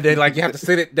 and then like you have to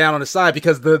sit it down on the side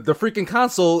because the freaking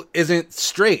console isn't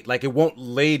straight. Like it won't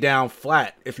lay down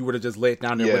flat if you were to just lay it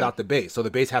down there without the base. So the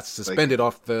base has to suspend it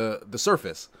off the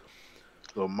surface.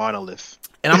 Little monolith.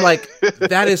 And I'm like,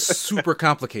 that is super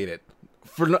complicated.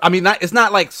 It's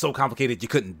not like so complicated you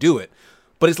couldn't do it.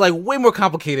 But it's like way more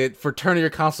complicated for turning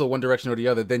your console one direction or the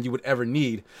other than you would ever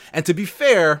need. And to be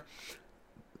fair,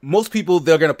 most people,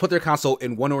 they're going to put their console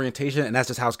in one orientation, and that's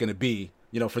just how it's going to be,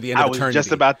 you know, for the end of eternity. I was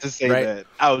just about to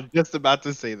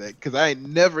say that. Because I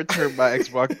never turned my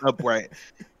Xbox upright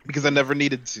because I never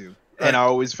needed to. Right. And I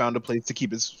always found a place to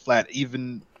keep it flat,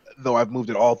 even though I've moved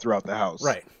it all throughout the house.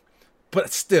 Right.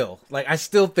 But still, like, I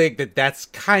still think that that's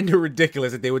kind of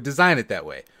ridiculous that they would design it that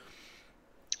way.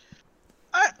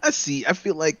 I see. I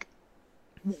feel like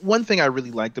one thing I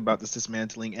really liked about this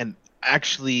dismantling, and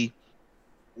actually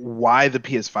why the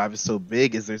PS5 is so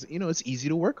big, is it's easy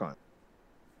to work on.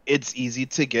 It's easy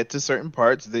to get to certain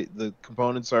parts. The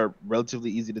components are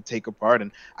relatively easy to take apart,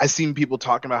 and I've seen people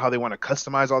talking about how they want to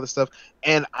customize all this stuff,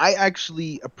 and I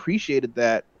actually appreciated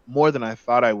that more than I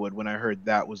thought I would when I heard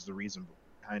that was the reason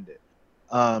behind it.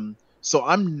 So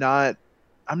I'm not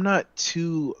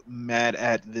too mad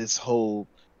at this whole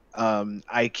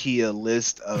IKEA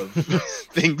list of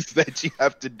things that you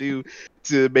have to do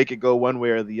to make it go one way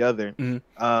or the other.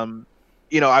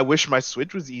 I wish my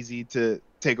Switch was easy to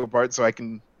take apart so I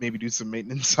can maybe do some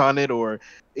maintenance on it, or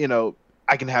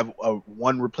I can have a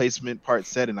one replacement part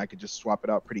set and I could just swap it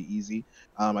out pretty easy.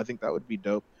 I think that would be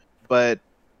dope. But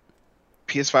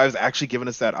PS5 has actually given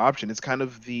us that option. It's kind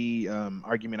of the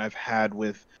argument I've had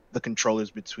with the controllers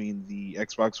between the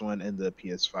Xbox One and the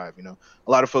PS5.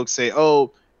 A lot of folks say,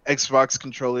 "Oh, Xbox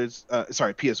controllers,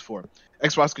 PS4,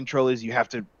 Xbox controllers, you have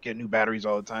to get new batteries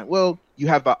all the time." Well, you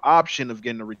have the option of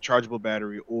getting a rechargeable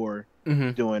battery or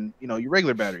doing, your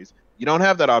regular batteries. You don't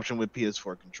have that option with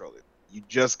PS4 controllers. You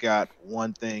just got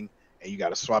one thing, and you got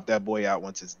to swap that boy out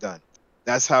once it's done.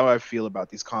 That's how I feel about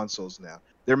these consoles now.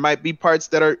 There might be parts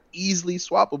that are easily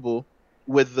swappable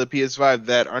with the PS5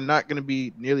 that are not going to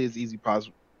be nearly as easy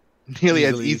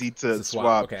to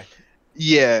swap. Okay.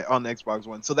 Yeah, on the Xbox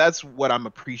One. So that's what I'm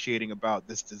appreciating about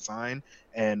this design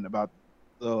and about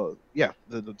the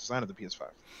design of the PS5.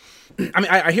 I mean,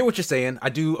 I hear what you're saying. I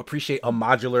do appreciate a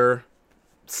modular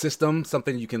system,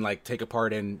 something you can like take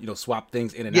apart and swap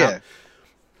things in and out.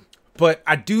 But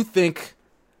I do think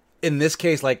in this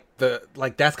case,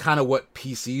 that's kind of what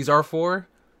PCs are for.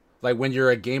 Like when you're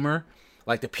a gamer,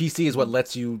 like the PC is what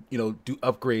lets you do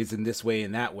upgrades in this way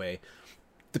and that way.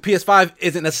 The PS5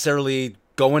 isn't necessarily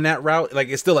going that route. Like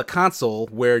it's still a console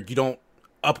where you don't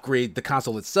upgrade the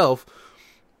console itself,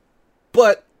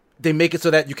 but they make it so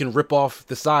that you can rip off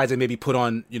the sides and maybe put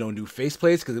on new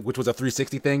faceplates, which was a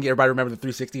 360 thing. Everybody remember the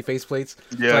 360 faceplates?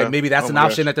 Yeah. So like maybe that's an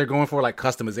option that they're going for, like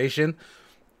customization.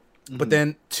 But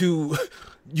then you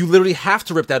literally have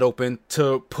to rip that open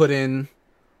to put in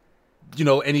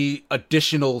any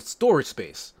additional storage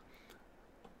space.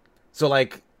 So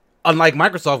like unlike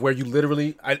Microsoft, where you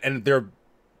literally and they're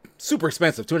super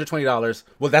expensive, $220.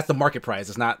 Well, that's the market price.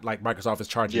 It's not like Microsoft is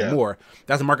charging more.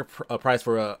 That's the market price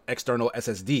for a external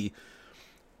SSD.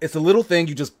 It's a little thing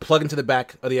you just plug into the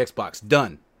back of the Xbox.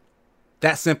 Done.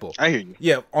 That simple. I hear you.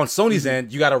 Yeah, on Sony's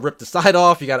end, you got to rip the side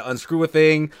off. You got to unscrew a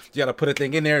thing. You got to put a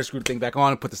thing in there, screw the thing back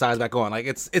on, and put the sides back on. Like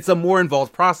it's a more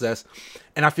involved process,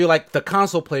 and I feel like the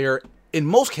console player, in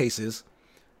most cases,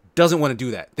 doesn't want to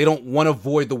do that. They don't want to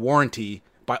void the warranty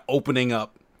by opening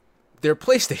up their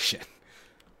PlayStation.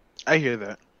 I hear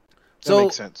that. So that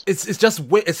makes sense. It's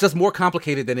just more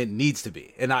complicated than it needs to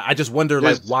be, and I just wonder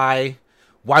why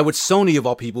would Sony of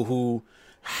all people, who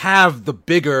have the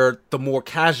bigger, the more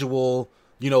casual,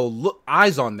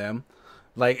 eyes on them,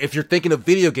 like if you're thinking of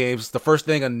video games, the first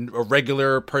thing a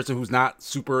regular person who's not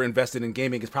super invested in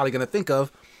gaming is probably going to think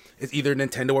of is either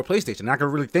Nintendo or PlayStation. They're not going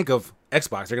to really think of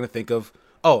Xbox. They're going to think of,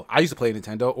 oh, I used to play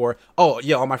Nintendo, or oh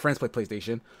yeah, all my friends play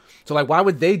PlayStation. So like, why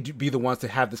would they be the ones to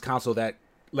have this console that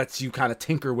lets you kind of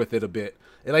tinker with it a bit?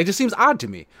 It just seems odd to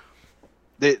me.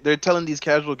 They're telling these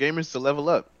casual gamers to level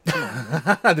up.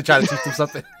 To try to teach them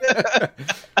something.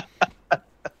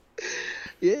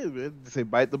 Yeah, man. They say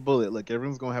bite the bullet. Look,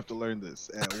 everyone's gonna have to learn this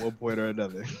at one point or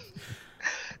another.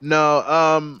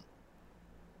 No,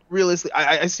 realistically,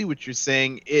 I see what you're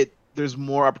saying. There's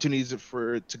more opportunities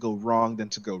for it to go wrong than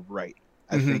to go right.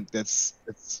 I think that's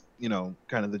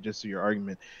kind of the gist of your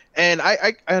argument, and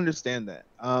I understand that.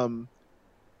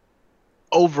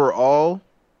 Overall,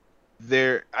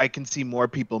 I can see more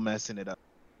people messing it up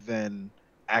than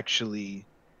actually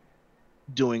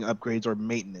doing upgrades or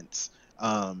maintenance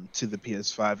to the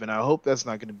PS5, and I hope that's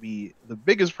not going to be the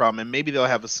biggest problem. And maybe they'll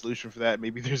have a solution for that.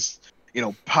 Maybe there's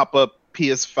pop-up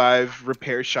PS5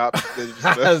 repair shops.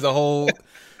 There's a whole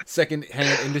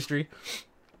second-hand industry.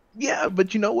 Yeah,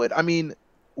 but you know what? I mean,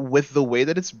 with the way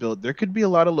that it's built, there could be a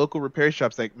lot of local repair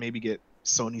shops that maybe get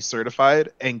Sony certified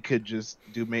and could just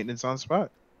do maintenance on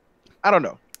spot. I don't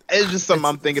know. It's just something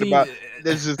I'm thinking about.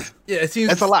 There's just it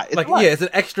seems it's a lot. It's an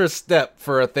extra step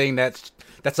for a thing that's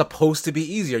supposed to be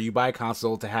easier. You buy a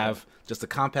console to have just a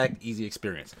compact, easy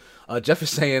experience. Jeff is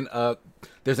saying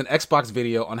there's an Xbox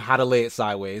video on how to lay it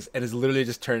sideways, and it's literally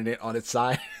just turning it on its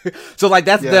side. So like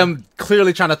that's them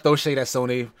clearly trying to throw shade at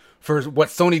Sony for what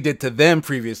Sony did to them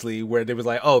previously, where they was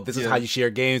like, oh, this is how you share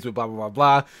games with blah blah blah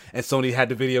blah, and Sony had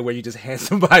the video where you just hand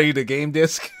somebody the game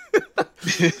disc.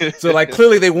 So like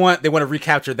clearly they want to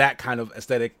recapture that kind of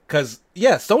aesthetic, because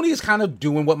Sony is kind of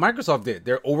doing what Microsoft did.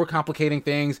 They're overcomplicating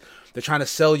things. They're trying to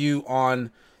sell you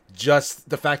on just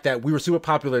the fact that we were super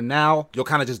popular. Now you'll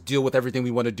kind of just deal with everything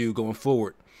we want to do going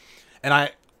forward. And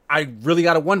I really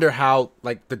got to wonder how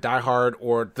like the diehard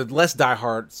or the less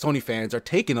diehard Sony fans are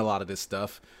taking a lot of this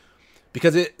stuff,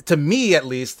 because it, to me at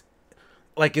least,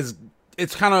 like it's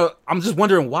kind of, I'm just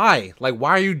wondering why. Like, why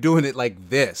are you doing it like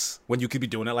this when you could be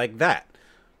doing it like that?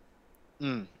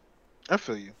 I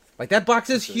feel you. Like that box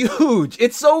is huge.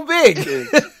 It's so big.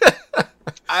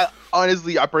 I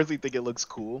personally think it looks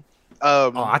cool.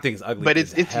 I think it's ugly, but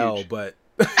as it's hell. huge. But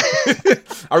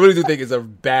I really do think it's a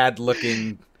bad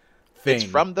looking thing. It's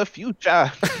from the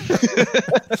future.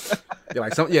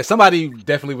 Somebody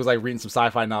definitely was like reading some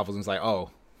sci-fi novels and was like, oh,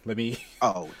 let me.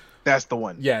 Oh, that's the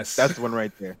one. Yes, that's the one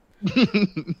right there.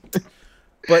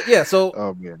 But yeah, so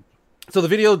oh man, so the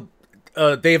video,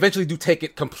 they eventually do take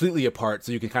it completely apart,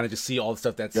 so you can kind of just see all the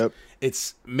stuff that's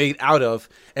it's made out of,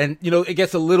 and it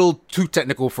gets a little too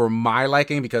technical for my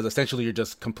liking because essentially you're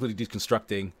just completely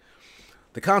deconstructing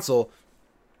the console.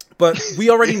 But we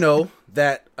already know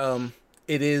that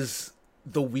it is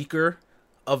the weaker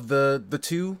of the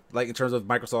two, like in terms of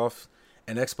Microsoft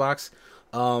and Xbox.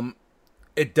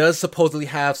 It does supposedly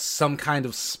have some kind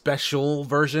of special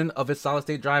version of its solid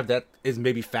state drive that is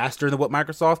maybe faster than what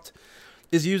Microsoft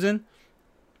is using.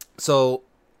 So,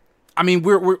 I mean,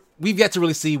 we've yet to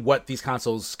really see what these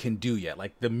consoles can do yet.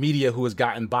 Like the media who has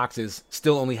gotten boxes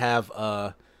still only have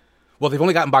they've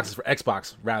only gotten boxes for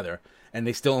Xbox rather, and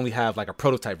they still only have like a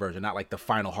prototype version, not like the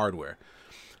final hardware.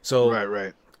 So,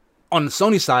 right. On the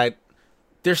Sony side,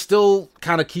 they're still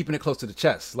kind of keeping it close to the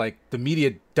chest. Like the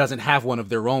media doesn't have one of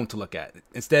their own to look at.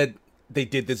 Instead, they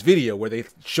did this video where they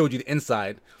showed you the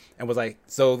inside and was like,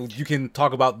 so you can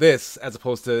talk about this as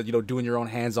opposed to, doing your own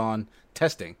hands-on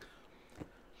testing.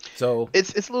 So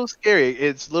it's a little scary.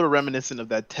 It's a little reminiscent of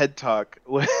that TED Talk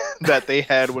that they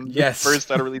had when they first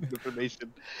started releasing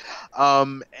information.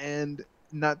 And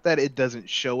not that it doesn't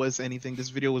show us anything. This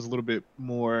video was a little bit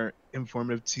more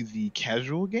informative to the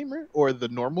casual gamer or the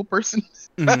normal person.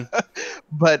 Mm-hmm.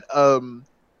 But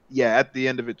at the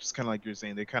end of it, just kind of like you're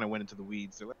saying, they kind of went into the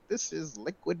weeds. They're like, this is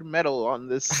liquid metal on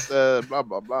this blah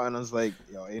blah blah, and I was like,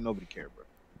 yo, ain't nobody care, bro.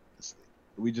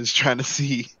 We just trying to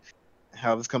see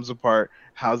how this comes apart.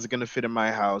 How's it gonna fit in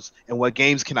my house, and what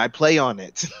games can I play on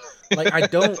it? Like I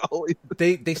don't.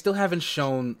 They still haven't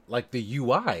shown like the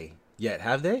UI yet,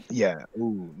 have they? Yeah.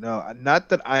 Ooh, no, not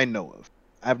that I know of.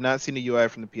 I have not seen a UI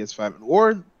from the PS5,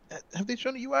 or have they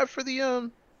shown a UI for the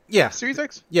Series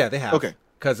X? Yeah, they have. Okay.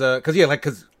 Because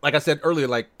like I said earlier,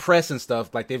 like press and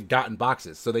stuff, like they've gotten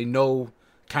boxes, so they know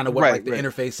kind of what the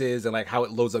interface is and like how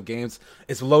it loads up games.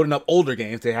 It's loading up older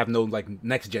games. They have no like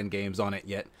next gen games on it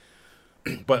yet,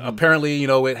 but apparently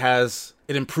it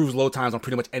improves load times on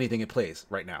pretty much anything it plays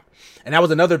right now. And that was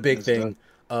another big thing,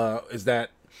 is that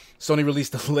Sony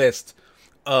released a list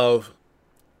of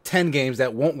 10 games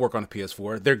that won't work on a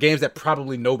PS4. They're games that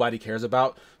probably nobody cares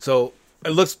about. So it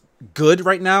looks good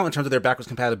right now in terms of their backwards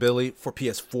compatibility for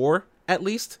PS4 at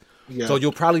least. Yeah. So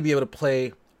you'll probably be able to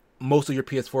play most of your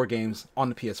PS4 games on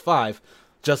the PS5.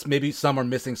 Just maybe some are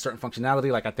missing certain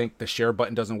functionality. Like I think the share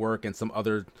button doesn't work and some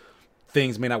other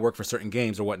things may not work for certain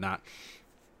games or whatnot.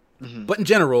 Mm-hmm. But in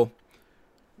general,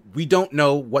 we don't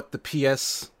know what the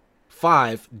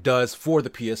PS5 does for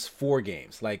the PS4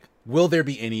 games. Like, will there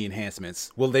be any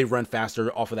enhancements? Will they run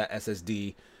faster off of that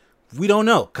SSD? We don't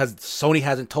know because Sony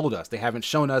hasn't told us. They haven't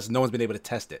shown us. No one's been able to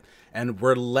test it. And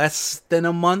we're less than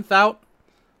a month out,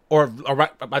 or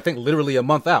I think literally a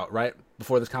month out, right?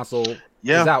 Before this console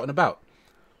is out and about.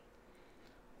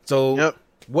 So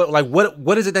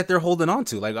what is it that they're holding on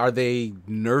to? Like, are they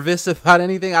nervous about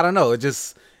anything? I don't know. It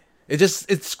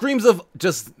screams of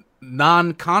just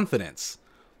non-confidence.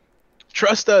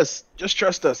 Trust us. Just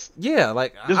trust us. Yeah,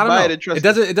 like just I don't buy know. It and trust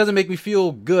it doesn't make me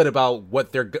feel good about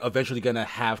what they're eventually gonna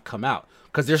have come out,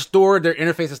 because their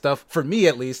interface and stuff, for me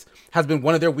at least, has been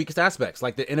one of their weakest aspects.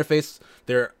 Like the interface,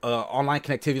 their online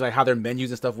connectivity, like how their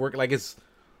menus and stuff work. Like it's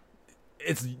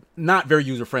not very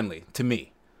user friendly to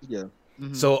me. Yeah.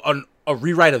 Mm-hmm. So a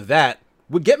rewrite of that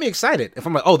would get me excited. If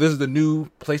I'm like, oh, this is the new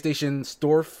PlayStation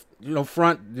Store,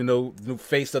 front, new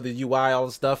face of the UI, all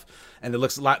the stuff, and it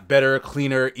looks a lot better,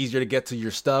 cleaner, easier to get to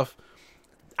your stuff.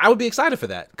 I would be excited for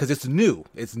that because it's new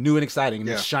and exciting and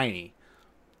it's shiny.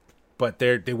 But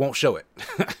they won't show it.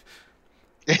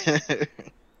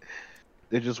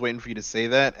 They're just waiting for you to say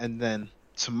that, and then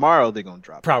tomorrow they're gonna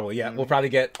drop. Probably, yeah. We'll probably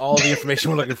get all the information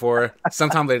we're looking for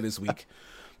sometime later this week.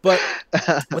 But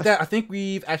with that, I think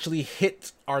we've actually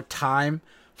hit our time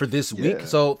for this week.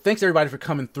 So thanks everybody for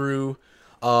coming through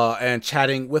and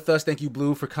chatting with us. Thank you,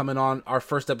 Blue, for coming on our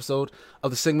first episode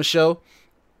of the Sigma Show.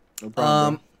 No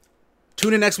problem.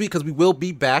 Tune in next week because we will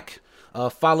be back.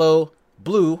 Follow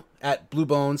Blue at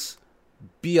BlueBones,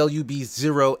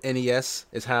 BLUB0NES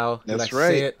is how you like to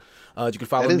say it. You can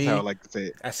follow me how I like to say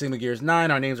it. At Sigma Gears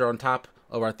 9. Our names are on top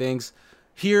of our things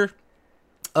here.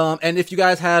 And if you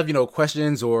guys have,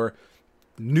 questions or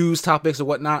news topics or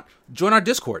whatnot, join our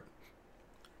Discord.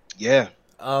 Yeah.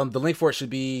 The link for it should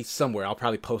be somewhere. I'll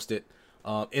probably post it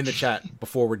in the chat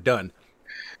before we're done.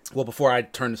 Well, before I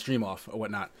turn the stream off or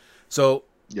whatnot. So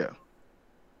Yeah.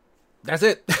 that's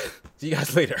it. See you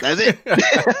guys later. That's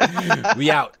it.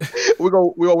 We out. We're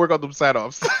gonna work on them sign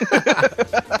offs.